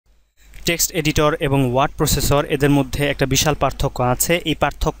Text editor এবং word processor এদের মধ্যে একটা বিশাল পার্থক্য আছে। এই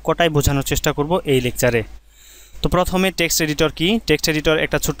পার্থক্যটাই বোঝানোর চেষ্টা করব এই লেকচারে। তো প্রথমে টেক্সট এডিটর কি? টেক্সট এডিটর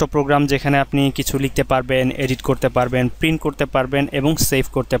একটা ছোট্ট প্রোগ্রাম যেখানে আপনি কিছু লিখতে পারবেন, এডিট করতে পারবেন, প্রিন্ট করতে পারবেন এবং সেভ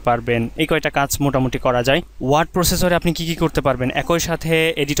করতে পারবেন। এই কয়টা কাজ মোটামুটি করা যায়। ওয়ার্ড প্রসেসরে আপনি কি করতে পারবেন? একই সাথে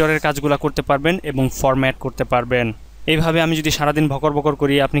এডিটরের কাজগুলো করতে পারবেন এবং ফরম্যাট করতে পারবেন। এইভাবে আমি যদি সারাদিন ভকর ভকর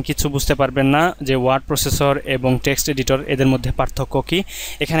করি আপনি কিছু বুঝতে পারবেন না যে ওয়ার্ড প্রসেসর এবং টেক্সট এডিটর এদের মধ্যে পার্থক্য কি।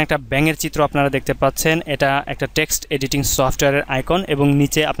 এখানে একটা ব্যাঙের চিত্র আপনারা দেখতে পাচ্ছেন, এটা একটা টেক্সট এডিটিং সফটওয়্যারের আইকন এবং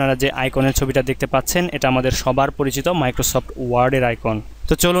নিচে আপনারা যে আইকনের ছবিটা দেখতে পাচ্ছেন এটা আমাদের সবার পরিচিত মাইক্রোসফট ওয়ার্ডের আইকন।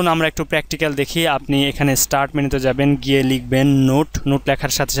 তো চলুন আমরা একটু প্র্যাকটিক্যাল দেখি। আপনি এখানে স্টার্ট মেনুতে যাবেন, গিয়ে লিখবেন নোট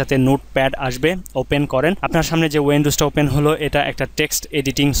লেখার সাথে সাথে নোটপ্যাড আসবে, ওপেন করেন। আপনার সামনে যে উইন্ডোজটা ওপেন হলো এটা একটা টেক্সট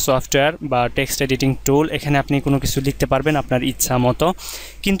এডিটিং সফটওয়্যার বা টেক্সট এডিটিং টুল। এখানে আপনি কোনো কিছু লিখতে পারবেন আপনার ইচ্ছা মতো,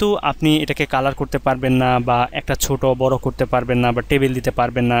 কিন্তু আপনি এটাকে কালার করতে পারবেন না বা একটা ছোট বড় করতে পারবেন না বা টেবিল দিতে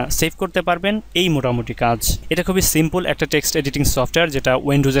পারবেন না, সেভ করতে পারবেন, এই মোটামুটি কাজ। এটা খুবই সিম্পল একটা টেক্সট এডিটিং সফটওয়্যার যেটা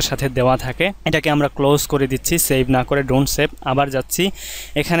উইন্ডোজের সাথে দেওয়া থাকে। এটাকে আমরা ক্লোজ করে দিচ্ছি, সেভ না করে, ডোন্ট সেভ। আবার যাচ্ছি,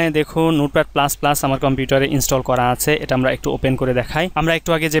 এখানে দেখুন নোটপ্যাড প্লাস প্লাস আমার কম্পিউটারে ইনস্টল করা আছে। এটা আমরা একটু ওপেন করে দেখাই। আমরা একটু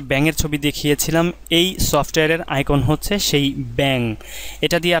আগে যে ব্যাঙের ছবি দেখিয়েছিলাম এই সফটওয়্যারের আইকন হচ্ছে সেই ব্যাঙ।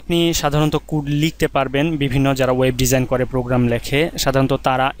 এটা দিয়ে আপনি সাধারণত কোড লিখতে পারবেন। বিভিন্ন যারা ওয়েব ডিজাইন করে, প্রোগ্রাম লেখে, সাধারণত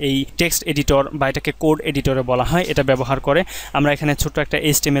তারা এই টেক্সট এডিটর বা এটাকে কোড এডিটরে বলা হয়, এটা ব্যবহার করে। আমরা এখানে ছোট্ট একটা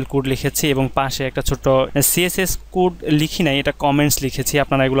HTML কোড লিখেছি এবং পাশে একটা ছোট্ট CSS কোড লিখি নাই, এটা কমেন্টস লিখেছি।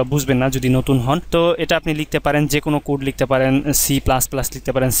 আপনারা এগুলো বুঝবেন না যদি নতুন হন। তো এটা আপনি লিখতে পারেন, যে কোনো কোড লিখতে পারেন, C++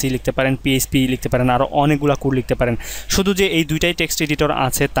 লিখতে পারেন, C লিখতে পারেন, PHP লিখতে পারেন, আরও অনেকগুলো কোড লিখতে পারেন। শুধু যে এই দুইটাই টেক্সট এডিটর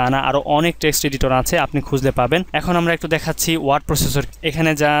আছে তা না, আরও অনেক টেক্সট এডিটর আছে, আপনি খুঁজলে পাবেন। এখন আমরা একটু দেখাচ্ছি ওয়ার্ড প্রসেসর।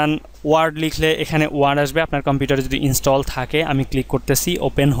 এখানে যান, ওয়ার্ড লিখলে এখানে ওয়ার্ড আসবে। আপনার কম্পিউটারে যদি ইনস্টল থাকে, আমি ক্লিক করতেছি,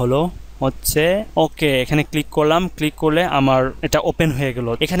 ওপেন হলো হচ্ছে, ওকে, এখানে ক্লিক করলাম। ক্লিক করলে আমার এটা ওপেন হয়ে গেল।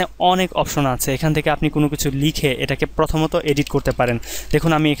 এখানে অনেক অপশন আছে, এখান থেকে আপনি কোনো কিছু লিখে এটাকে প্রথমত এডিট করতে পারেন।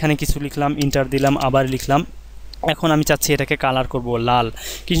 দেখুন আমি এখানে কিছু লিখলাম, ইন্টার দিলাম, আবার লিখলাম। এখন আমি চাচ্ছি এটাকে কালার করব লাল,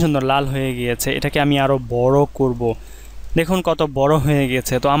 কি সুন্দর লাল হয়ে গিয়েছে। এটাকে আমি আরও বড় করব, দেখুন কত বড় হয়ে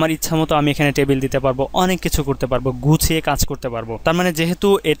গেছে। তো আমার ইচ্ছা মতো আমি এখানে টেবিল দিতে পারবো, অনেক কিছু করতে পারবো, গুছিয়ে কাজ করতে পারবো। তার মানে যেহেতু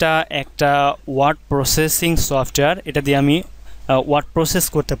এটা একটা ওয়ার্ড প্রসেসিং সফটওয়্যার, এটা দিয়ে আমি ওয়ার্ড প্রসেস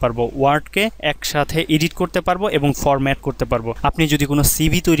করতে পারবো, ওয়ার্ডকে একসাথে এডিট করতে পারবো এবং ফরম্যাট করতে পারবো। আপনি যদি কোনো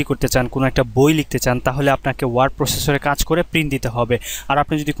CV তৈরি করতে চান, কোনো একটা বই লিখতে চান, তাহলে আপনাকে ওয়ার্ড প্রসেসরে কাজ করে প্রিন্ট দিতে হবে। আর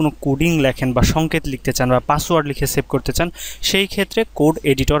আপনি যদি কোনো কোডিং লেখেন বা সংকেত লিখতে চান বা পাসওয়ার্ড লিখে সেভ করতে চান, সেই ক্ষেত্রে কোড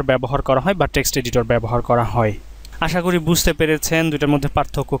এডিটর ব্যবহার করা হয় বা টেক্সট এডিটর ব্যবহার করা হয়। আশা করি বুঝতে পেরেছেন দুইটার মধ্যে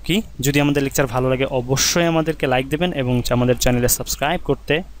পার্থক্য কী। যদি আমাদের লেকচার ভালো লাগে অবশ্যই আমাদেরকে লাইক দেবেন এবং আমাদের চ্যানেলে সাবস্ক্রাইব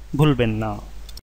করতে ভুলবেন না।